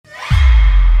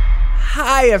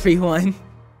Hi, everyone.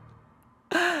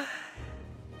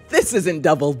 This isn't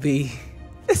Double B.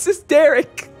 This is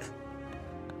Derek.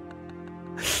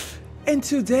 And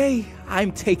today,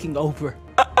 I'm taking over.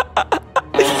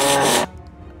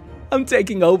 I'm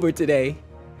taking over today.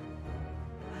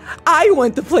 I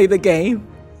want to play the game,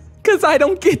 because I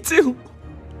don't get to.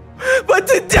 But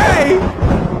today,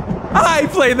 I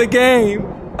play the game.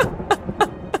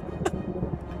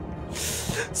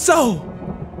 So,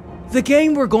 the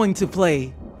game we're going to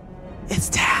play is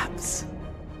taps.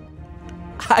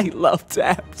 I love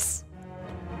taps.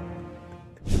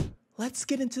 Let's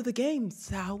get into the game,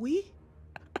 shall we?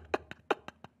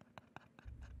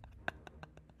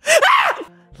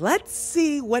 Let's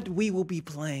see what we will be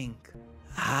playing.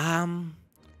 Oh,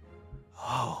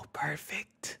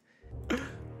 perfect.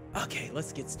 Okay,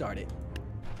 let's get started.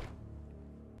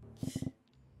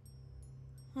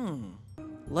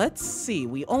 Let's see,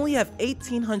 we only have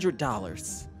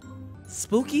 $1,800.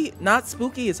 Spooky? Not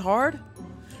spooky is hard?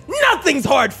 Nothing's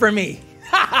hard for me!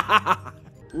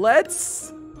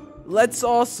 Let's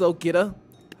also get a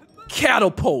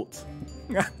catapult.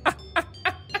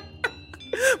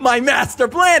 My master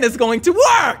plan is going to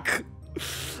work!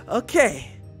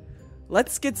 Okay,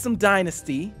 let's get some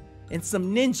dynasty and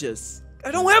some ninjas.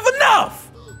 I don't have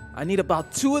enough! I need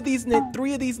about 3 of these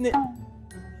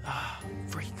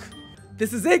freak.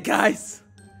 This is it, guys.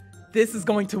 This is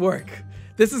going to work.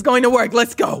 This is going to work.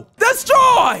 Let's go.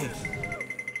 Destroy!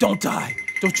 Don't die.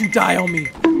 Don't you die on me.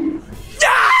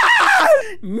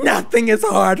 Yeah! Nothing is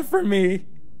hard for me.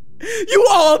 You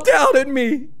all doubted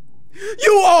me.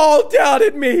 You all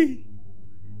doubted me.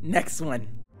 Next one.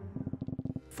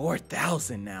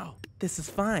 4,000 now. This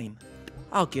is fine.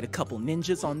 I'll get a couple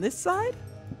ninjas on this side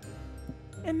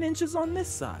and ninjas on this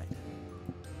side.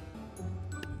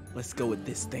 Let's go with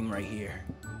this thing right here.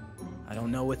 I don't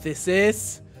know what this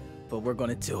is, but we're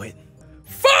gonna do it.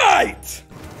 Fight!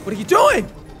 What are you doing?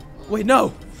 Wait,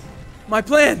 no. My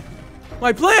plan.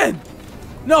 My plan.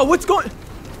 No, what's going?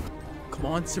 Come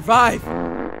on, survive.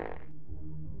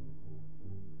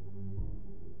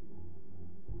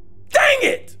 Dang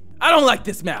it! I don't like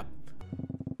this map.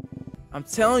 I'm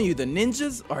telling you, the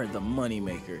ninjas are the money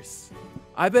makers.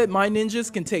 I bet my ninjas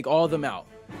can take all of them out.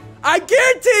 I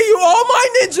guarantee you all my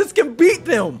ninjas can beat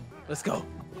them. Let's go.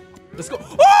 Let's go.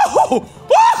 Oh! Oh!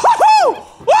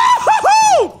 Oh!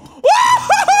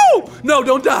 Oh! No,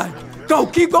 don't die. Go,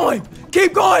 keep going.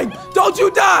 Keep going. Don't you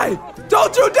die.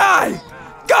 Don't you die.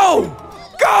 Go.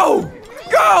 Go.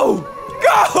 Go.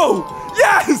 Go.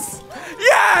 Yes.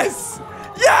 Yes.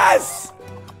 Yes.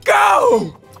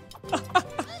 Go.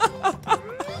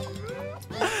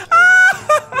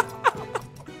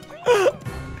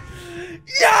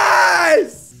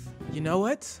 Yes! You know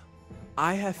what?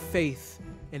 I have faith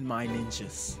in my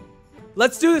ninjas.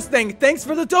 Let's do this thing. Thanks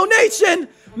for the donation.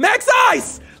 Max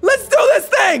Ice! Let's do this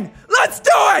thing! Let's do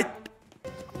it!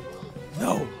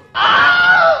 No.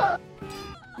 No!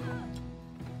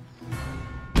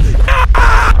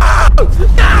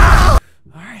 No!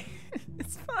 Alright,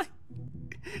 it's fine.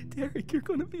 Derek, you're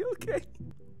gonna be okay.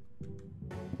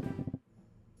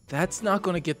 That's not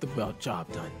gonna get the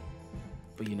job done.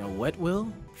 But you know what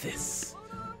will? This.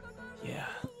 Yeah,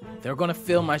 they're gonna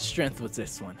feel my strength with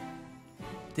this one.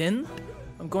 Then,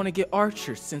 I'm gonna get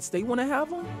archers. Since they wanna have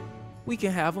them, we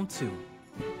can have them too.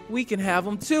 We can have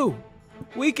them too.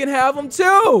 We can have them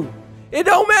too. It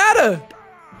don't matter.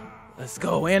 Let's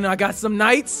go. And I got some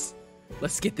knights.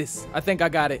 Let's get this. I think I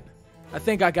got it. I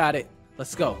think I got it.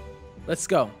 Let's go. Let's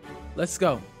go. Let's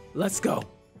go. Let's go.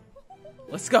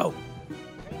 Let's go.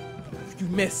 You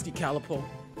missed, you catapult.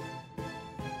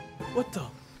 What the?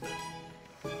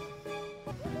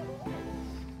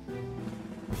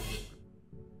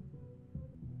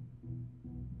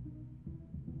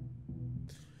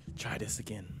 Try this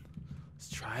again. Let's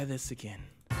try this again.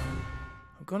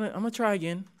 I'm gonna try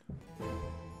again.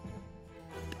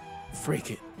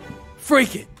 Freak it.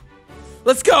 Freak it.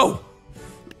 Let's go.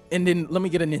 And then let me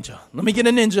get a ninja. Let me get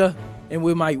a ninja and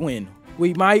we might win.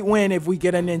 We might win if we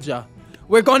get a ninja.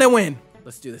 We're gonna win.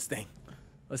 Let's do this thing.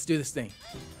 Let's do this thing.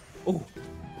 Ooh,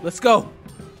 let's go.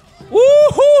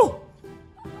 Woohoo!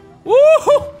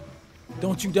 Woohoo!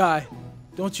 Don't you die.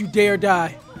 Don't you dare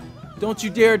die. Don't you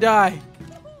dare die.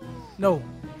 No,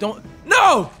 don't.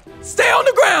 No! Stay on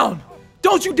the ground!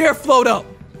 Don't you dare float up.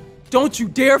 Don't you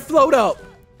dare float up.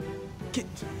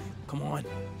 Come on.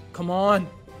 Come on.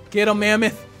 Get him,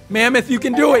 Mammoth. Mammoth, you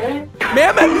can do it.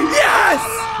 Mammoth, yes!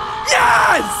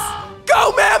 Yes!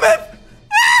 Go, Mammoth!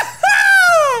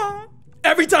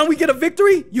 Every time we get a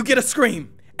victory, you get a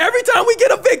scream. Every time we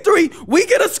get a victory, we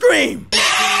get a scream.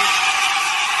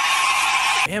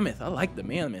 Mammoth, I like the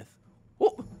mammoth.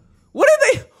 What are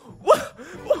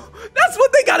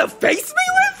gotta face me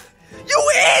with?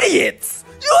 You idiots!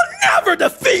 You'll never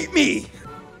defeat me!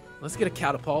 Let's get a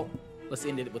catapult. Let's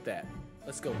end it with that.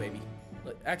 Let's go, baby.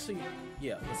 Actually,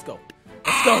 yeah, let's go.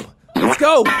 Let's go. Let's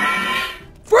go.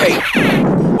 Free!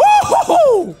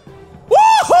 Woohoo!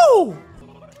 Woohoo!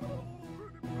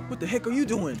 What the heck are you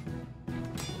doing?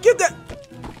 Give that.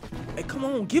 Hey, come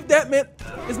on, give that man.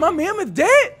 Is my mammoth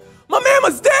dead? My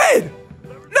mammoth's dead!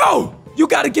 No! You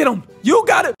gotta get him. You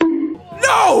gotta.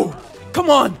 No! Come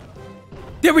on.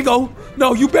 There we go.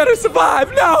 No, you better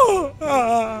survive. No!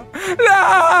 No!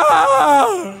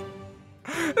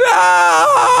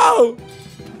 No!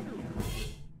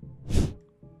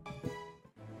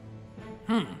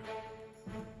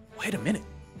 Wait a minute.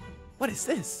 What is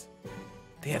this?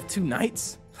 They have 2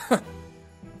 knights?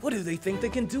 What do they think they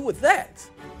can do with that?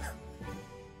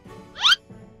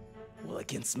 Well,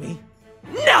 against me?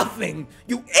 Nothing!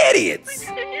 You idiots!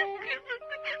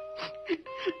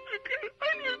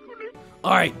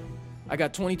 Alright, I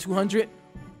got 2,200.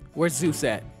 Where's Zeus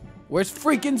at? Where's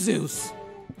freaking Zeus?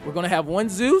 We're gonna have 1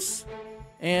 Zeus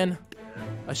and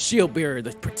a shield bearer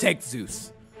to protect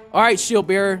Zeus. Alright, shield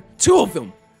bearer, 2 of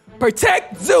them.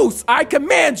 Protect Zeus! I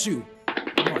command you!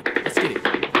 Come on, let's get it.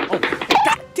 Oh,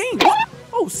 god dang, what?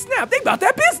 Oh, snap, they about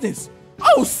that business.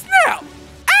 Oh, snap!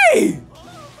 Hey!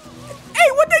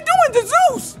 Hey, what they doing to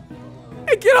Zeus?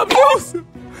 Hey, get up, Zeus!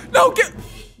 No, get...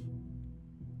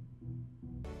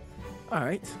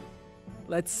 Alright,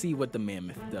 let's see what the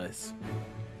mammoth does.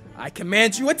 I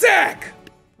command you attack!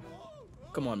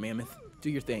 Come on, mammoth, do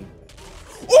your thing.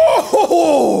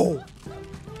 Oh!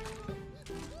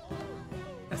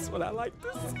 That's what I like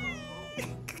to see.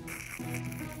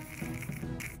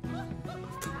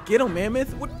 Get him,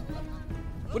 mammoth. What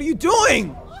are you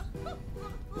doing?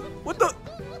 What the?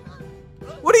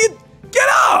 What are you? Get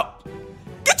up!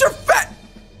 Get your fat...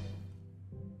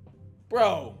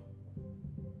 Bro.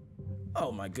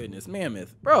 Oh my goodness,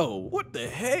 mammoth. Bro, what the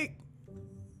heck?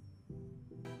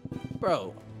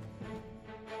 Bro.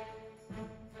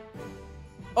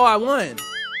 Oh, I won.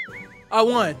 I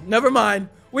won. Never mind.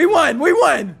 We won. We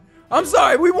won. I'm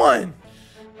sorry. We won.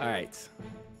 All right.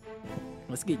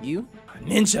 Let's get you.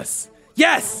 Ninjas.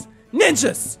 Yes.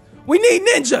 Ninjas. We need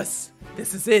ninjas.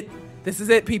 This is it. This is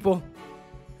it, people.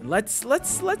 And let's get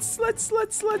some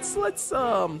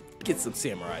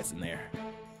samurais in there.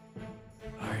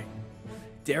 All right.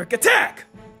 Derek, attack.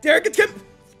 Derek,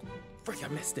 Frick, I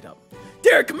messed it up.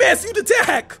 Derek commands you to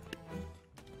attack.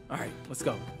 All right. Let's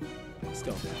go. Let's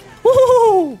go.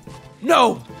 Woohoo!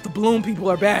 No, the balloon people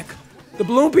are back. The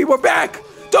balloon people are back.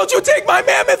 Don't you take my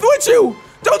mammoth with you.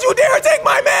 Don't you dare take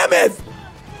my mammoth.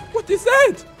 What is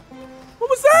that? What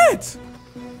was that?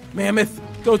 Mammoth,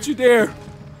 don't you dare.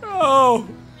 Oh.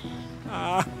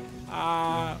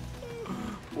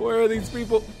 Where are these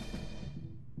people?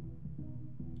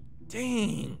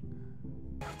 Dang.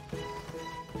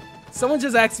 Someone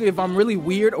just asked me if I'm really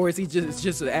weird or is he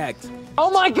just an act. Oh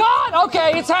my God!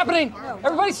 Okay, it's happening.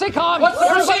 Everybody stay calm. What's the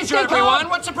procedure, everyone?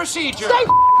 What's the procedure? Stay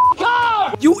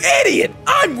calm! You idiot!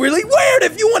 I'm really weird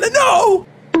if you want to know!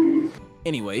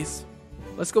 Anyways,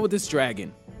 let's go with this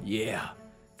dragon. Yeah,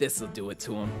 this'll do it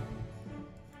to him.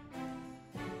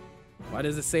 Why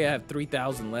does it say I have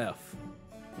 3,000 left?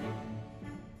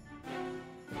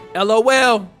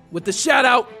 LOL with the shout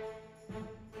out.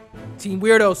 Team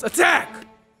Weirdos, attack!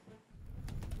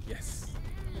 Yes.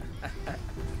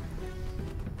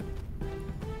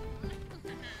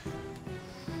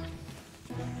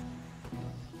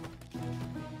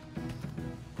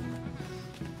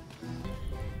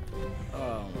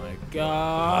 Oh my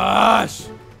gosh!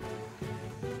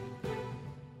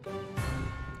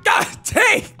 God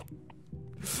dang!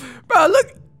 Bro,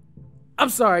 look! I'm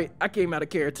sorry, I came out of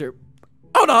character.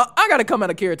 Hold on, I gotta come out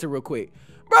of character real quick.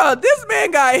 Bro, this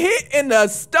man got hit in the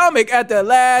stomach at the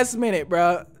last minute,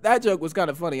 bro. That joke was kind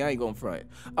of funny, I ain't gonna front.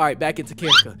 All right, back into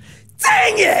character.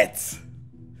 Dang it!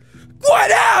 What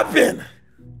happened?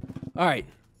 All right,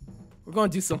 we're gonna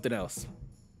do something else.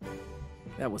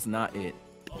 That was not it.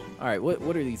 All right, what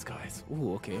are these guys?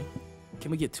 Ooh, okay.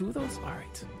 Can we get 2 of those? All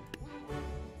right.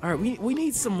 All right, we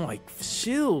need some, like,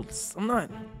 shields. I'm not...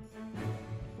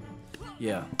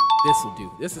 Yeah, this will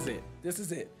do. This is it. This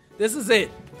is it. This is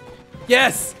it.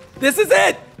 Yes, this is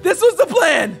it. This was the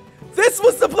plan. This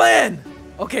was the plan.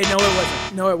 Okay, no, it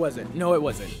wasn't. No, it wasn't. No, it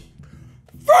wasn't.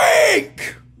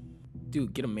 Freak!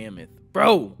 Dude, get a mammoth.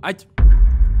 Bro,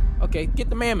 okay, get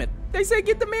the mammoth. They say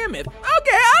get the mammoth.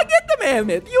 Okay, I'll get the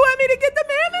mammoth. You want me to get the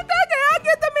mammoth? Okay, I'll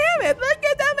get the mammoth. Let's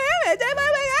get the mammoth.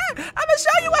 I'm gonna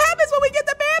show you what happens when we get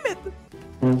the mammoth.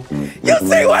 You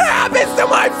see what happens to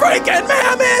my freaking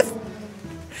mammoth?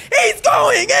 He's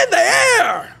going in the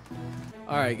air!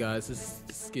 Alright guys, this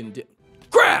Skin dip.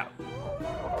 Crap!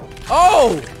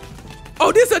 Oh!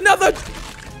 Oh, this another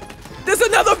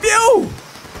view!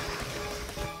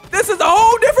 This is a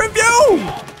whole different view!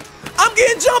 I'm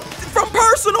getting jumped from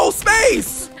personal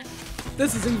space!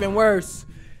 This is even worse.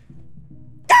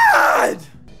 God!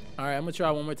 Alright, I'm gonna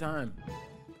try one more time.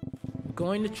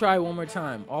 Going to try one more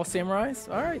time. All samurais?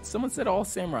 Alright, someone said all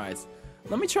samurais.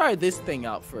 Let me try this thing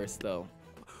out first, though.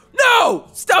 No!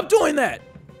 Stop doing that!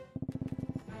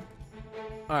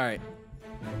 Alright.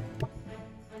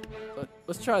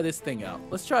 Let's try this thing out.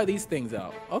 Let's try these things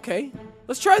out. Okay.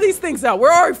 Let's try these things out.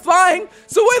 We're already flying,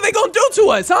 so what are they gonna do to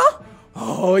us, huh?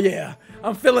 Oh, yeah.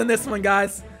 I'm feeling this one,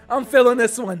 guys. I'm feeling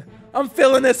this one. I'm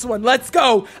feeling this one. Let's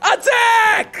go.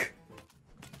 Attack!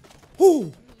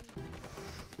 Whoo!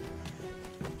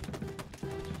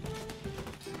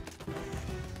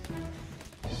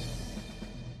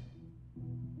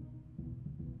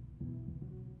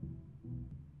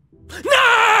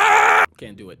 No!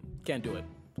 Can't do it. Can't do it.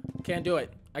 Can't do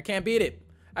it. I can't beat it.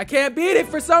 I can't beat it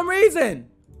for some reason.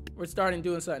 We're starting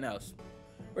doing something else.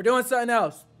 We're doing something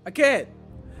else. I can't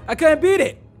beat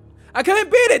it. I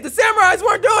couldn't beat it. The samurais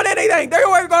weren't doing anything. They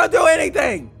weren't gonna do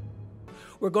anything.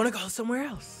 We're gonna go somewhere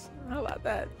else. How about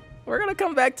that? We're gonna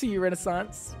come back to you,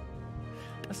 Renaissance.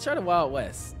 Let's try the Wild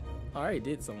West. I already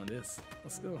did some of this.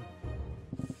 Let's go.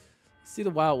 Let's see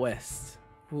the Wild West.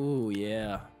 Ooh,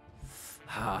 yeah.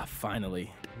 Ah,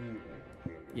 finally.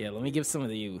 Yeah, let me give some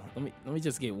of you. Let me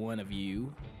just get one of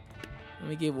you. Let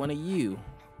me get one of you.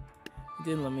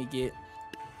 Then let me get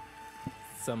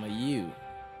some of you.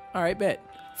 All right, bet.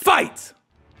 Fight!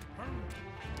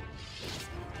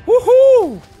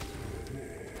 Woohoo!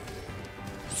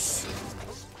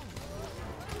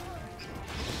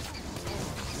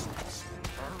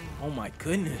 Oh my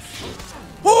goodness.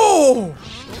 Oh!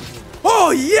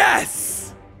 Oh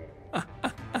yes! I'm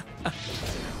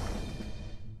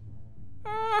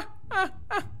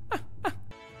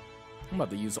about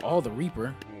to use all the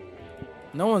Reaper.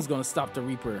 No one's gonna stop the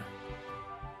Reaper.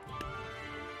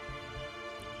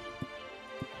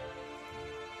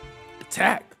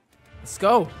 Attack! Let's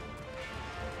go!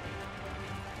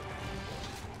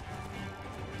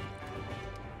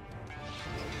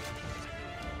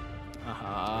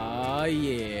 Ah,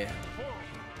 yeah.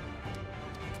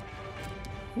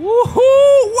 Woohoo!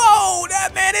 Whoa!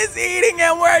 That man is eating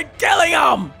and we're killing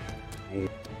him!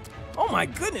 Oh my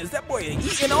goodness, that boy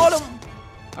is eating all them.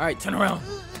 All right, turn around.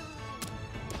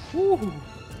 Woo.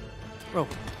 Bro,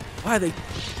 why are they?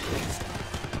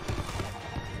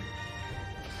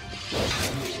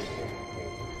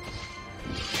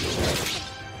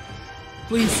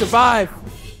 Please survive.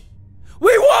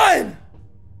 We won!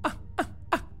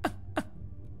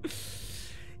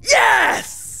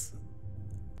 Yes!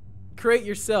 Create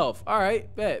yourself. All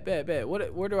right, bet.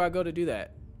 Where do I go to do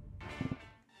that?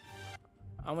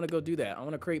 I want to go do that. I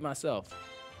want to create myself.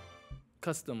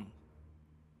 Custom.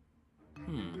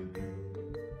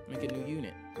 Make a new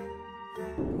unit.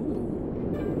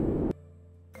 Ooh.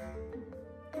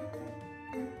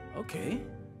 Okay.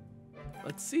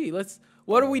 Let's see.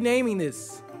 What are we naming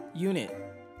this unit?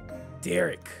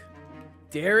 Derek.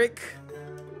 Derek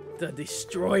the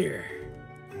Destroyer.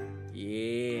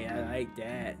 Yeah, I like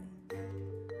that.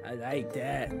 I like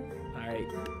that. All right,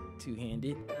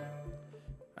 two-handed.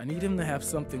 I need him to have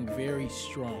something very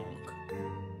strong.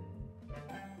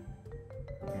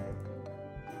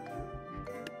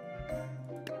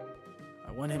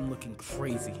 I want him looking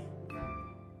crazy.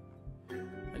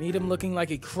 I need him looking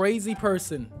like a crazy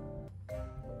person.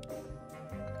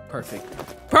 Perfect.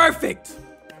 Perfect!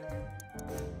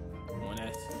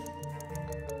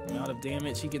 Amount of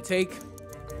damage he can take.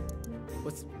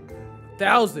 What's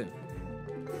 1,000?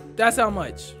 That's how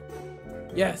much.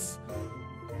 Yes.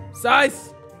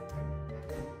 Size.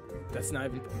 That's not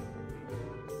even.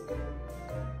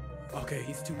 Okay,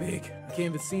 he's too big. I can't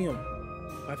even see him.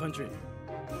 500.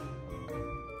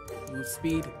 Move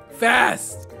speed.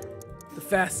 Fast! The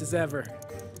fastest ever.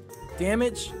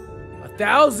 Damage?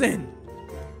 1,000!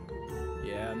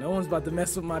 Yeah, no one's about to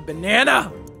mess with my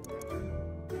banana!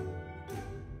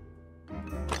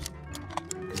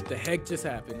 What the heck just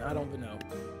happened? I don't even know.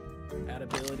 Add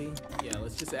ability? Yeah,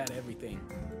 let's just add everything.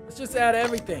 Let's just add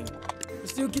everything.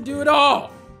 This dude can do it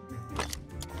all!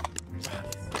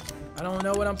 I don't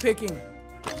know what I'm picking.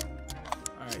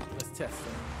 Alright, let's test it.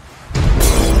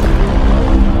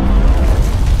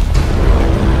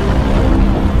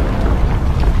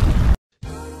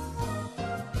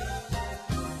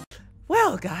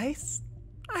 Well, guys,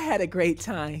 I had a great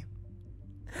time.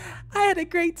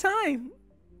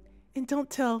 And don't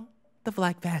tell the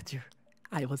Black Badger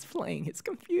I was playing his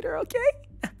computer, okay?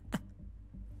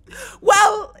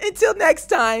 Well, until next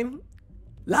time,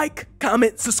 like,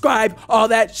 comment, subscribe, all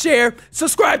that, share,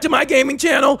 subscribe to my gaming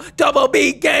channel, Double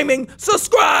B Gaming,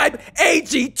 subscribe,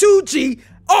 AG2G,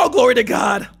 all glory to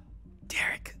God.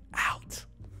 Derek.